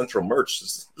 Sens Central merch,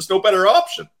 there's no better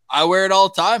option. I wear it all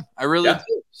the time. I really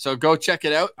do. So go check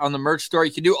it out on the merch store.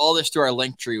 You can do all this through our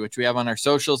link tree, which we have on our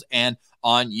socials and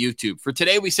on YouTube. For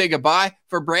today, we say goodbye.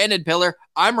 For Brandon Pillar,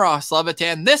 I'm Ross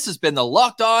Levitan. This has been the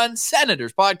Locked On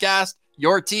Senators podcast,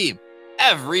 your team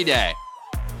every day.